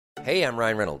Hey, I'm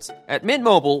Ryan Reynolds. At Mint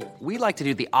Mobile, we like to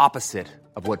do the opposite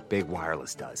of what Big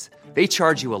Wireless does. They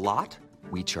charge you a lot,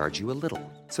 we charge you a little.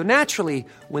 So naturally,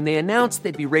 when they announced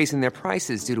they'd be raising their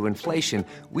prices due to inflation,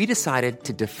 we decided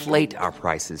to deflate our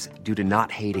prices due to not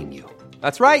hating you.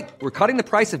 That's right. We're cutting the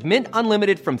price of Mint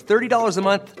Unlimited from $30 a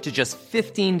month to just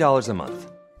 $15 a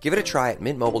month. Give it a try at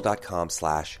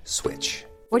mintmobile.com/switch.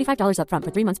 $45 up front for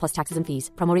 3 months plus taxes and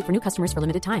fees. Promo rate for new customers for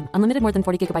limited time. Unlimited more than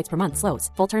 40 gigabytes per month. Slows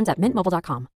full terms at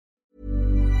mintmobile.com.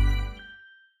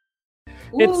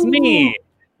 It's me,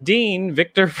 Dean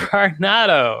Victor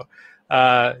Varnado,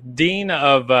 Dean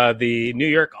of the New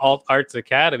York Alt Arts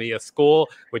Academy, a school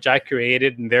which I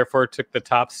created and therefore took the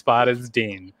top spot as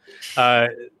dean.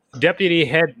 Deputy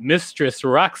Head Mistress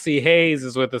Roxy Hayes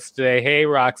is with us today. Hey,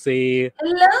 Roxy.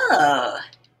 Hello.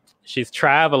 She's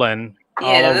traveling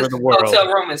all over the world. Hotel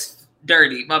room is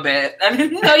dirty. My bad. I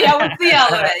didn't know y'all would see all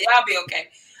of that. Y'all be okay.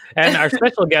 And our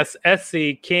special guest,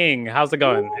 SC King. How's it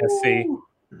going, SC?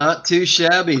 Not too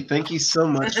shabby. Thank you so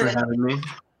much for having me.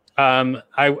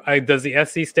 Does the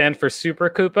SC stand for Super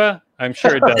Koopa? I'm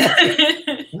sure it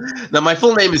does. Now, my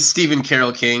full name is Stephen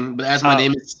Carroll King, but as my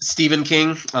name is Stephen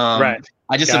King, right.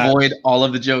 I just avoid all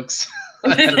of the jokes.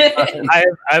 I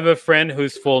have a friend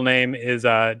whose full name is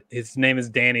his name is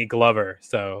Danny Glover.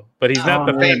 So, but he's not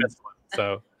the famous one.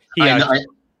 So I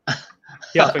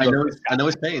know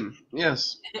his pain.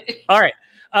 Yes. All right.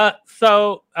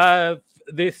 So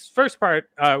this first part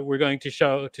we're going to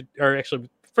show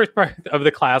first part of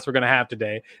the class we're going to have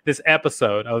today, this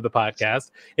episode of the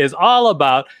podcast, is all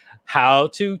about how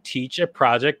to teach a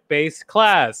project-based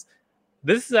class.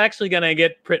 This is actually going to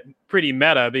get pretty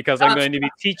meta because I'm going to be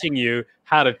teaching you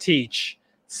how to teach.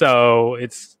 So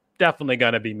it's definitely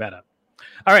going to be meta.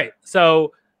 All right.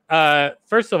 So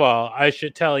first of all, I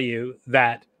should tell you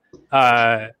that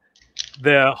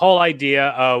the whole idea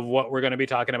of what we're going to be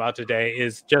talking about today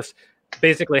is just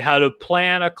basically how to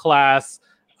plan a class,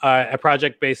 a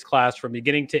project-based class from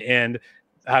beginning to end,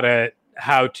 how to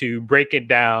break it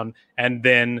down, and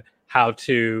then how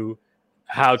to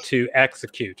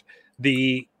execute.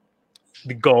 The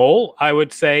goal, I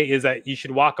would say, is that you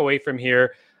should walk away from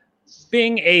here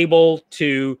being able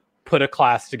to put a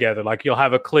class together. Like, you'll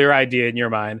have a clear idea in your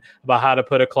mind about how to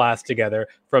put a class together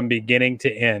from beginning to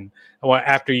end.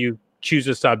 After you choose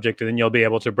a subject, and then you'll be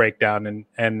able to break down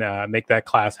and make that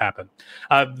class happen.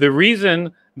 The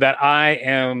reason that I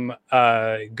am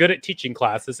good at teaching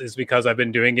classes is because I've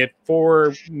been doing it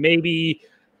for maybe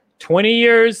 20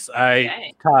 years.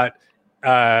 I taught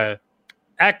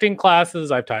acting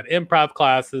classes. I've taught improv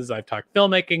classes. I've taught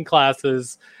filmmaking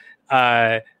classes.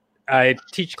 I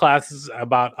teach classes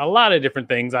about a lot of different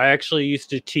things. I actually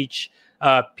used to teach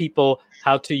people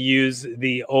how to use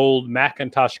the old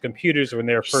Macintosh computers when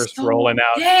they were first rolling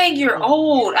out. Dang, you're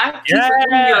old.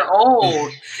 You're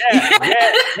old.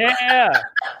 Yeah.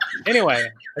 Anyway,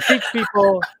 I teach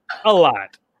people a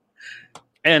lot.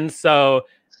 And so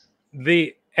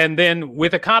and then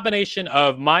with a combination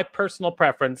of my personal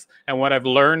preference and what I've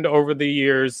learned over the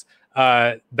years,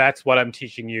 that's what I'm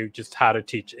teaching you, just how to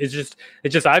teach. It's just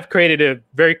I've created a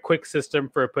very quick system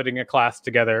for putting a class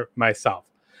together myself.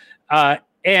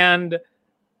 And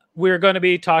we're going to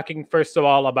be talking, first of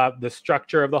all, about the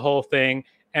structure of the whole thing.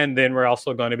 And then we're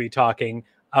also going to be talking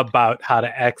about how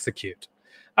to execute.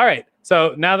 All right.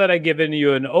 So now that I've given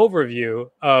you an overview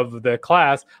of the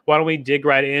class, why don't we dig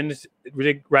right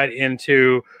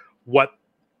into what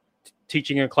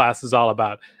teaching a class is all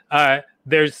about?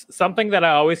 There's something that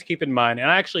I always keep in mind, and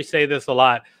I actually say this a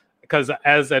lot because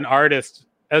as an artist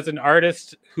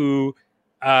who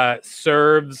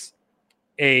serves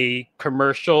a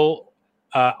commercial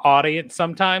audience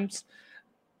sometimes,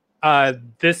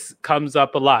 this comes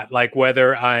up a lot, like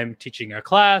whether I'm teaching a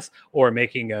class or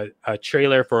making a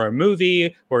trailer for a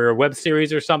movie or a web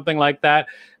series or something like that.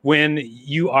 When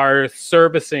you are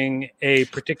servicing a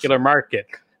particular market,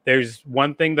 there's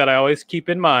one thing that I always keep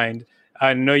in mind.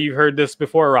 I know you've heard this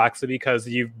before, Roxy, because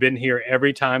you've been here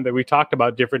every time that we talked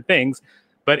about different things.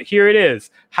 But here it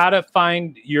is. How to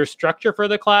find your structure for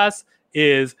the class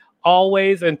is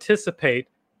always anticipate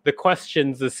the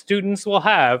questions the students will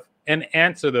have and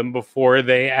answer them before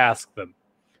they ask them.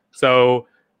 So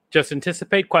just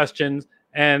anticipate questions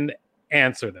and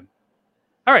answer them.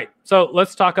 All right, so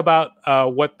let's talk about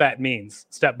what that means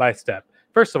step by step.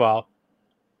 First of all,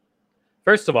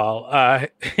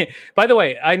 by the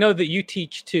way, I know that you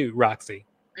teach too, Roxy.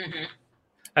 Mm-hmm.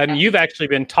 And you've actually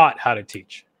been taught how to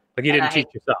teach. Like, you didn't teach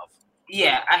yourself.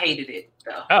 Yeah, I hated it,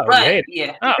 though. Oh, you hated it?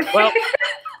 Yeah. Oh, well.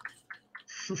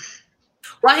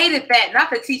 Well, I hated that, not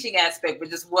the teaching aspect, but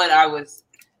just what I was,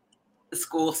 the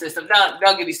school system.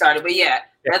 Don't get me started, but yeah,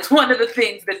 that's one of the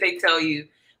things that they tell you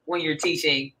when you're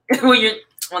teaching,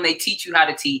 when they teach you how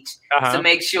to teach, Uh-huh. to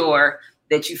make sure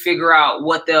that you figure out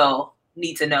what they'll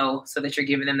need to know so that you're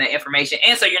giving them that information.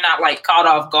 And so you're not like caught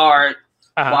off guard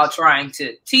while trying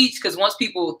to teach. Because once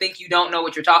people think you don't know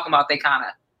what you're talking about, they kind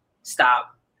of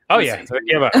stop. Oh, yeah. So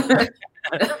give up.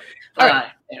 All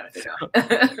right.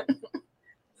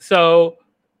 So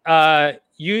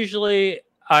usually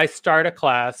I start a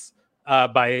class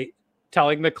by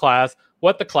telling the class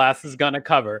what the class is going to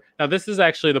cover. Now, this is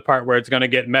actually the part where it's going to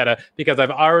get meta because I've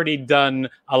already done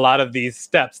a lot of these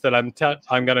steps that I'm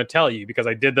going to tell you because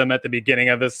I did them at the beginning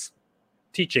of this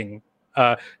teaching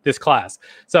this class.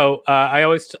 So I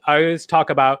always talk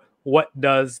about what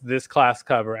does this class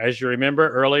cover. As you remember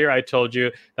earlier, I told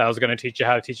you that I was going to teach you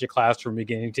how to teach a class from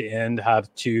beginning to end, how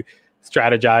to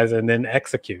strategize and then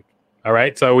execute. All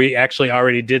right. So we actually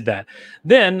already did that.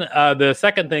 Then the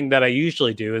second thing that I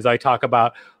usually do is I talk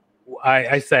about,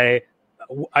 I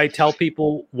tell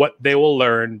people what they will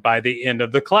learn by the end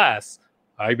of the class.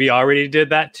 We already did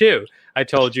that too. I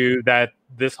told you that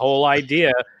this whole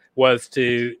idea was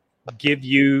to give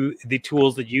you the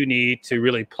tools that you need to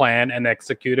really plan and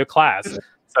execute a class.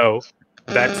 So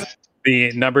that's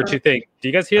the number 2 thing. Do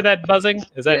you guys hear that buzzing?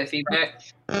 Is that feedback?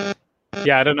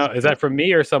 Yeah, I don't know. Is that from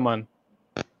me or someone?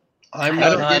 I have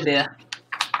no idea.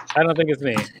 I don't think it's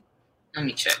me. Let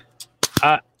me check.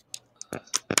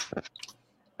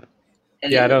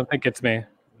 Yeah, I don't think it's me.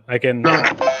 I can.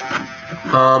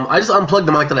 I just unplugged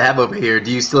the mic that I have over here.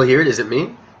 Do you still hear it? Is it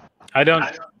me? I don't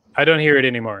hear it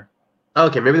anymore.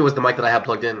 Okay, maybe it was the mic that I have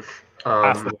plugged in.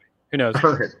 Possibly. Who knows?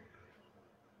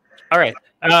 All right.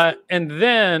 And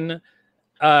then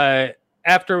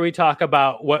after we talk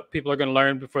about what people are going to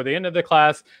learn before the end of the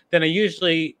class, then I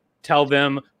usually tell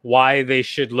them why they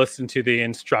should listen to the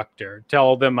instructor,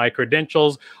 tell them my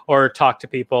credentials, or talk to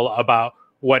people about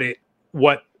or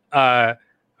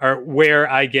where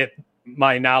I get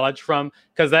my knowledge from,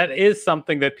 because that is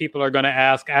something that people are going to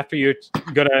ask after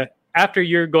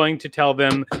you're going to tell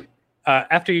them.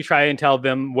 After you try and tell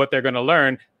them what they're going to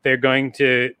learn, they're going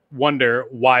to wonder,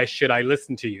 why should I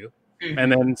listen to you? Mm-hmm.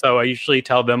 And then so I usually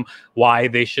tell them why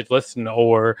they should listen,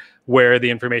 or where the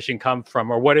information comes from,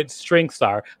 or what its strengths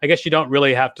are. I guess you don't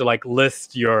really have to like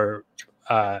list your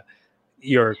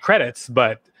credits,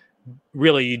 but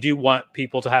really you do want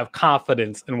people to have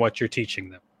confidence in what you're teaching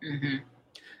them.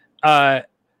 Mm-hmm.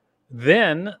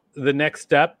 Then the next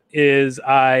step is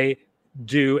I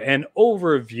do an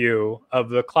overview of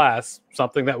the class,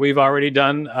 something that we've already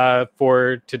done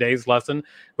for today's lesson,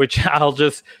 which I'll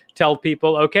just tell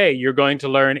people, okay, you're going to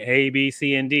learn A, B,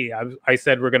 C, and D. I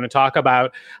said we're going to talk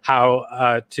about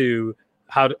how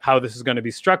this is going to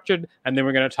be structured, and then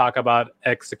we're going to talk about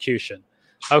execution.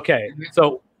 Okay,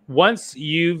 so once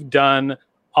you've done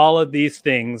all of these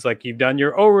things, like you've done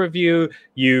your overview,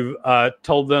 you've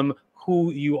told them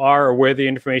who you are or where the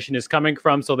information is coming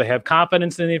from, so they have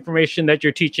confidence in the information that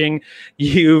you're teaching.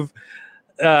 You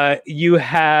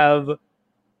have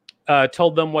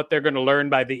told them what they're going to learn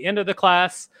by the end of the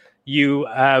class. You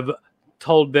have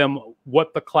told them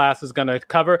what the class is going to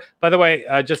cover. By the way,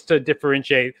 just to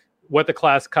differentiate, what the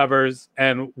class covers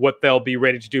and what they'll be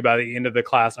ready to do by the end of the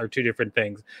class are 2 different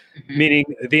things. Mm-hmm. Meaning,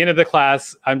 at the end of the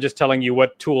class, I'm just telling you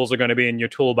what tools are going to be in your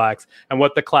toolbox. And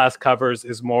what the class covers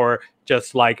is more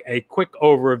just like a quick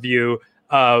overview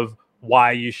of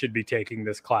why you should be taking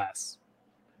this class.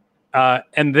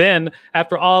 And then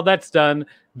after all that's done,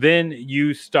 then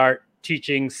you start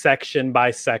teaching section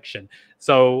by section.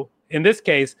 So in this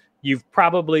case, you've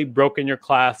probably broken your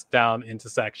class down into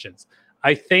sections.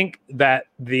 I think that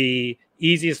the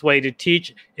easiest way to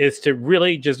teach is to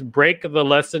really just break the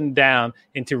lesson down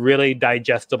into really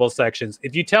digestible sections.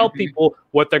 If you tell people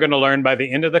what they're going to learn by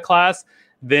the end of the class,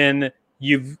 then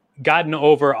you've gotten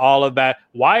over all of that.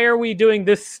 Why are we doing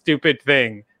this stupid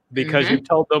thing? Because you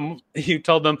told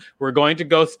them we're going to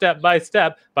go step by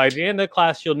step. By the end of the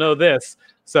class, you'll know this.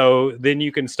 So then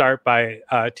you can start by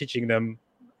teaching them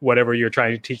whatever you're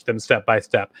trying to teach them step by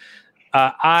step.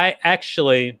 I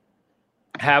actually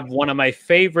have one of my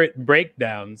favorite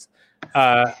breakdowns.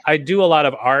 I do a lot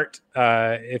of art.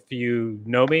 If you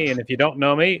know me, and if you don't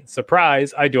know me,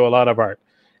 surprise, I do a lot of art.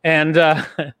 And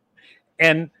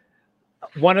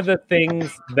one of the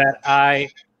things that I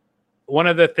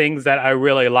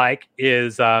really like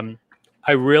is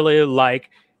I really like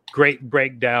great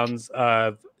breakdowns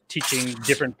of teaching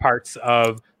different parts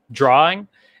of drawing.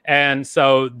 And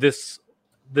so this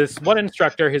one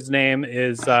instructor, his name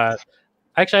is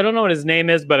actually, I don't know what his name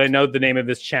is, but I know the name of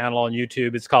his channel on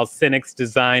YouTube. It's called Cynics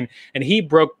Design. And he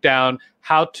broke down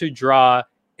how to draw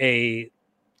a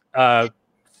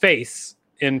face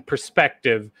in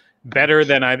perspective better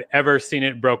than I've ever seen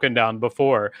it broken down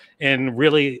before in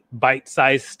really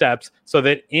bite-sized steps so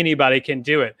that anybody can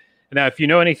do it. Now, if you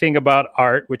know anything about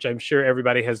art, which I'm sure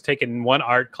everybody has taken one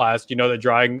art class, you know that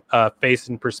drawing face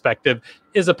in perspective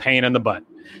is a pain in the butt.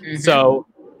 Mm-hmm. So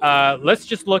let's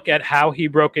just look at how he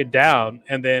broke it down,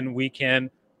 and then we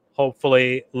can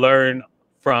hopefully learn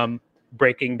about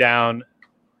breaking down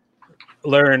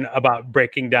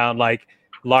like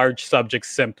large subjects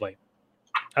simply.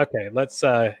 Okay, let's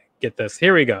get this.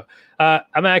 Here we go.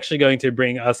 I'm actually going to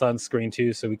bring us on screen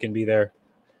too, so we can be there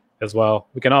as well.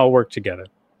 We can all work together.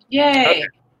 Yay.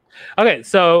 Okay,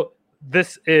 so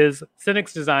this is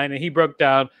Cynic's design, and he broke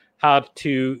down how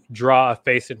to draw a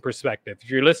face in perspective. If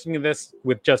you're listening to this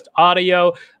with just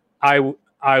audio,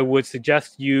 I would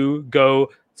suggest you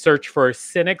go search for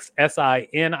Cynic's,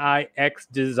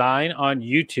 SINIX design on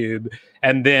YouTube,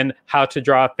 and then how to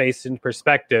draw a face in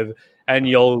perspective, and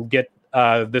you'll get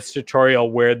this tutorial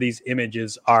where these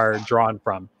images are drawn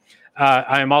from.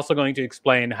 I'm also going to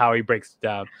explain how he breaks it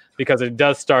down, because it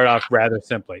does start off rather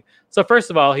simply. So first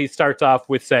of all, he starts off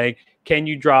with saying, can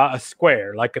you draw a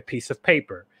square like a piece of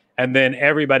paper? And then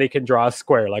everybody can draw a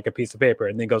square like a piece of paper.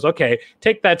 And then goes, okay,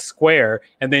 take that square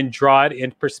and then draw it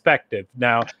in perspective.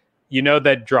 Now, you know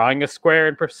that drawing a square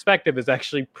in perspective is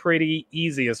actually pretty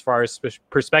easy as far as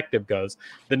perspective goes.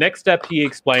 The next step he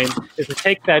explains is to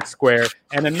take that square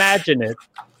and imagine it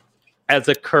as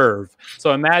a curve.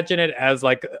 So imagine it as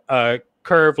like a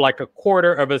curve, like a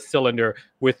quarter of a cylinder,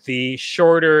 with the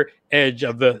shorter edge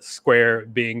of the square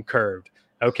being curved.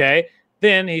 Okay?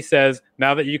 Then he says,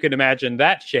 now that you can imagine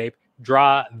that shape,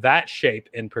 draw that shape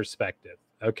in perspective.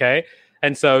 Okay?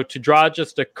 And so to draw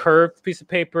just a curved piece of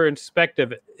paper in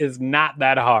perspective is not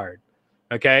that hard.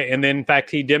 Okay? And then, in fact,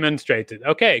 he demonstrates it.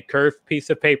 Okay, curved piece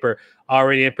of paper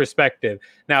already in perspective.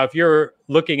 Now, if you're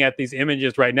looking at these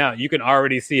images right now, you can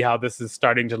already see how this is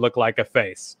starting to look like a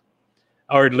face.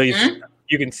 Or at least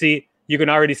you can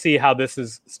already see how this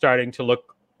is starting to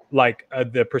look like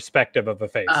the perspective of a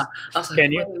face. I was like,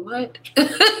 can you? What?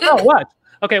 Oh, watch.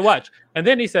 Okay, watch. And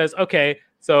then he says, okay,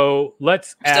 so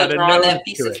let's add a nose that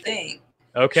piece to of it. thing.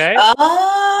 Okay.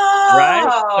 Oh.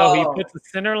 Right. So he puts a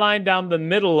center line down the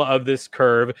middle of this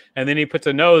curve, and then he puts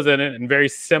a nose in it and very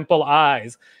simple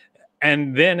eyes.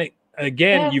 And then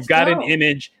again, you've got an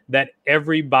image that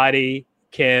everybody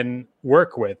can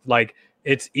work with. Like,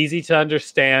 it's easy to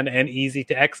understand and easy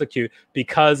to execute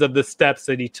because of the steps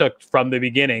that he took from the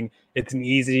beginning. It's an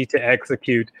easy to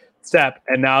execute step.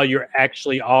 And now you're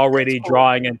actually already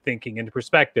drawing and thinking into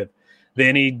perspective.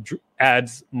 Then he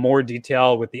adds more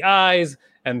detail with the eyes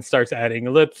and starts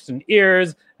adding lips and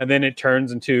ears. And then it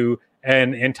turns into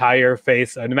an entire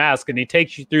face and mask. And he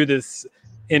takes you through this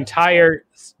entire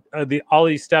all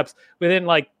these steps within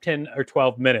like 10 or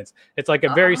 12 minutes. It's like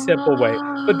a very simple way.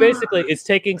 But basically, it's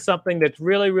taking something that's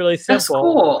really, really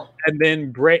simple and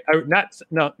then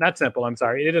not simple. I'm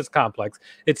sorry. It is complex.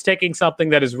 It's taking something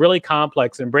that is really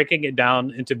complex and breaking it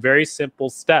down into very simple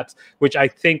steps, which I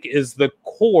think is the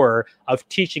core of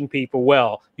teaching people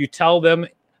well. You tell them,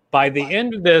 by the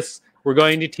end of this, we're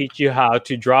going to teach you how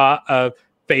to draw a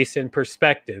face in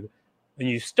perspective. And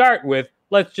you start with,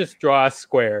 let's just draw a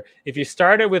square. If you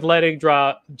started with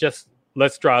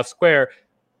let's draw a square,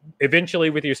 eventually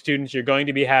with your students, you're going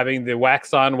to be having the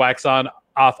wax on,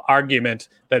 off argument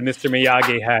that Mr.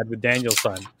 Miyagi had with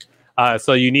Daniel-san.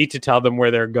 So you need to tell them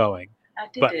where they're going. I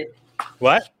did it.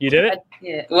 What? You did it?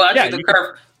 Yeah. Well, I did the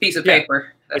curved piece of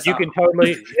paper. You can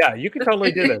totally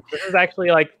do this. This is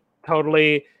actually like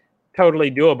totally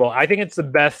doable. I think it's the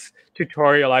best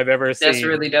tutorial I've ever seen. That's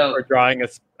really dope. For drawing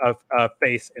a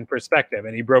face in perspective,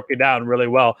 and he broke it down really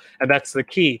well. And that's the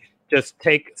key. Just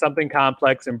take something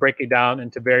complex and break it down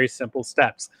into very simple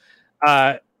steps.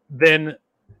 Then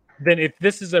if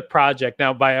this is a project,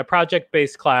 now by a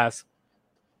project-based class,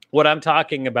 what I'm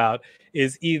talking about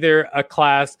is either a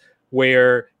class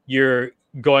where you're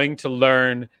going to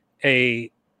learn a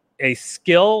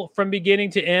skill from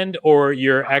beginning to end, or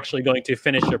you're actually going to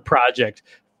finish a project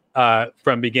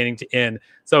from beginning to end.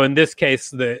 So in this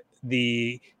case,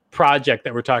 the project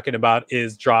that we're talking about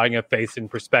is drawing a face in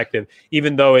perspective.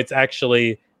 Even though it's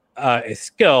actually a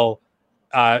skill,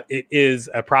 it is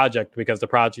a project because the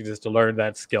project is to learn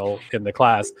that skill in the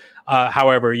class.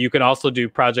 However, you can also do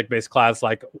project-based class,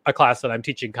 like a class that I'm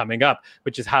teaching coming up,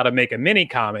 which is how to make a mini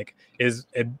comic, is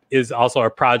also a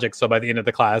project. So by the end of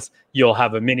the class, you'll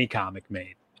have a mini comic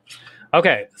made.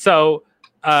 Okay, so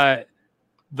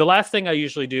the last thing I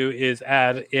usually do is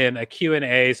add in a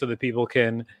Q&A so that people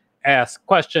can ask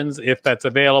questions if that's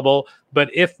available. But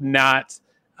if not,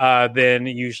 then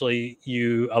usually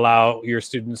you allow your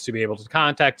students to be able to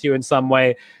contact you in some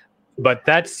way. But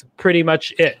that's pretty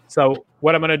much it. So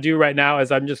what I'm going to do right now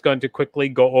is I'm just going to quickly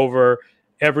go over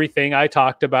everything I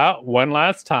talked about one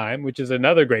last time, which is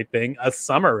another great thing, a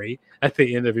summary at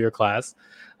the end of your class.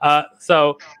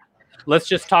 So let's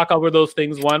just talk over those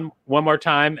things one more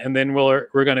time, and then we're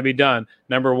going to be done.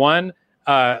 Number one,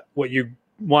 what you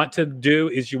want to do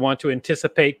is you want to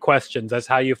anticipate questions. That's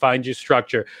how you find your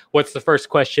structure. What's the first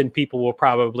question people will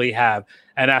probably have?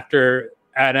 And after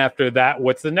that,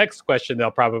 what's the next question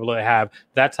they'll probably have?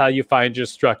 That's how you find your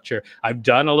structure. I've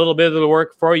done a little bit of the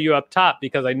work for you up top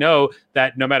because I know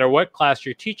that no matter what class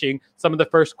you're teaching, some of the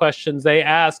first questions they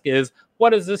ask is,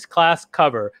 what does this class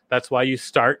cover? That's why you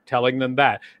start telling them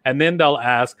that. And then they'll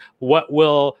ask, what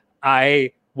will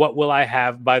I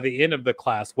have by the end of the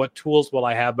class? What tools will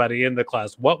I have by the end of the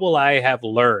class? What will I have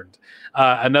learned?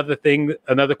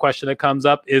 Another question that comes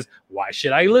up is, why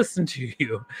should I listen to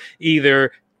you?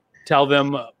 Either tell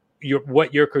them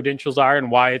what your credentials are and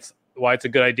why it's a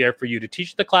good idea for you to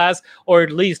teach the class, or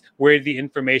at least where the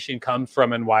information comes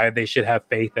from and why they should have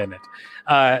faith in it.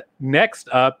 Next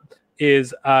up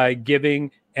is giving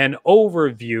an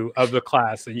overview of the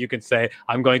class. And you can say,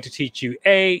 I'm going to teach you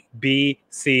A, B,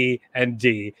 C, and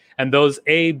D. And those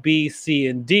A, B, C,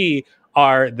 and D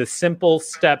are the simple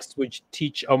steps which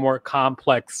teach a more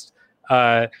complex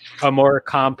either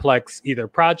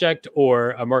project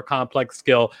or a more complex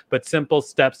skill, but simple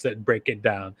steps that break it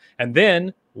down. And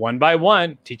then one by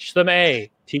one, teach them A,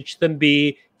 teach them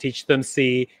B, teach them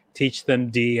C, teach them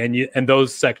D, and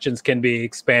those sections can be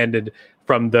expanded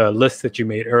from the list that you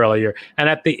made earlier. And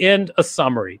at the end, a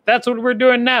summary. That's what we're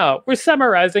doing now. We're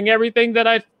summarizing everything that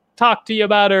I talked to you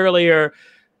about earlier.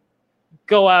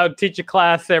 Go out, teach a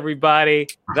class, everybody.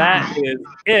 That is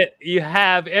it. You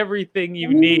have everything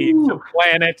you need to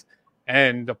plan it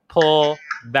and to pull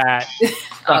that.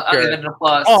 I'll give it an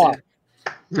applause.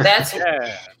 That's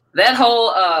that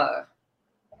whole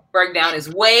breakdown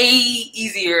is way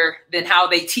easier than how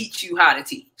they teach you how to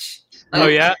teach. Oh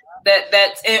yeah.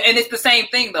 That's and it's the same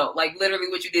thing though. Like literally,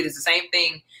 what you did is the same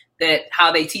thing that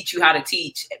how they teach you how to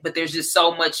teach. But there's just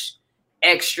so much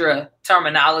extra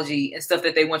terminology and stuff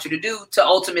that they want you to do to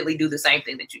ultimately do the same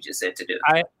thing that you just said to do.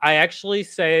 I actually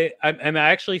say, and I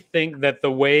actually think that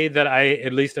the way that I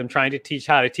at least am trying to teach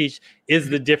how to teach is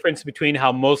the difference between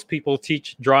how most people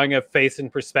teach drawing a face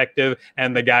in perspective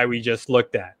and the guy we just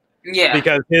looked at. Yeah.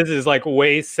 Because his is like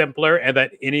way simpler and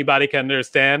that anybody can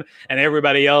understand. And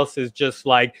everybody else is just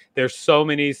like, there's so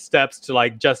many steps to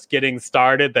like just getting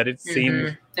started that it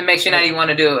seems. It makes you not even want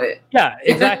to do it. Yeah,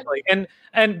 exactly.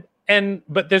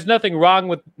 But there's nothing wrong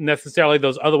with necessarily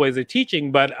those other ways of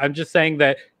teaching. But I'm just saying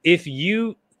that if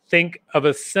you think of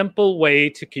a simple way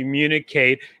to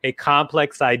communicate a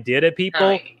complex idea to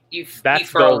people,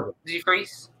 that's golden. Did you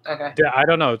freeze? Okay. I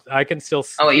don't know. I can still.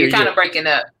 Oh, you're kind of breaking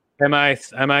up. Am I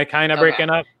kind of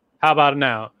breaking up? How about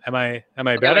now? Am I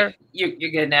better?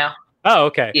 You're good now. Oh,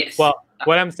 okay. Yes. Well,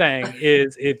 what I'm saying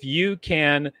is if you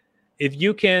can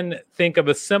think of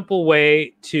a simple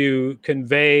way to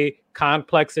convey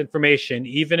complex information,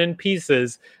 even in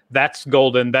pieces, that's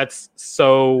golden. That's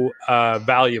so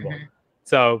valuable.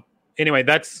 So anyway,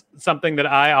 that's something that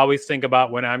I always think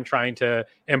about when I'm trying to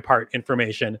impart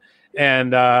information.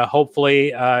 And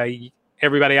hopefully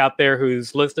everybody out there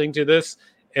who's listening to this,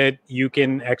 you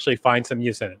can actually find some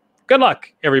use in it. Good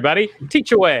luck, everybody.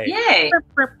 Teach away. Yay.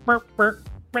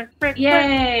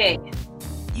 Yay.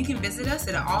 You can visit us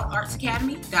at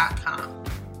altartsacademy.com.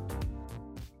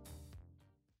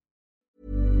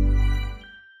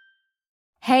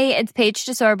 Hey, it's Paige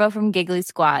DeSorbo from Giggly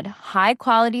Squad. High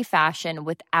quality fashion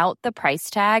without the price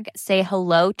tag. Say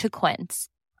hello to Quince.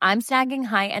 I'm snagging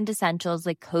high-end essentials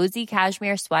like cozy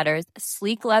cashmere sweaters,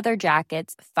 sleek leather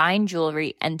jackets, fine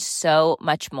jewelry, and so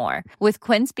much more. With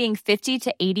Quince being 50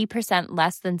 to 80%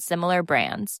 less than similar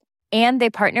brands. And they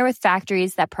partner with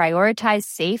factories that prioritize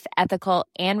safe, ethical,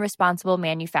 and responsible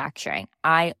manufacturing.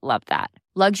 I love that.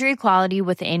 Luxury quality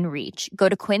within reach. Go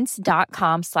to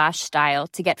quince.com/style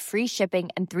to get free shipping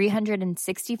and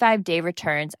 365-day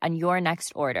returns on your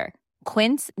next order.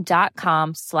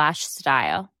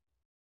 Quince.com/style.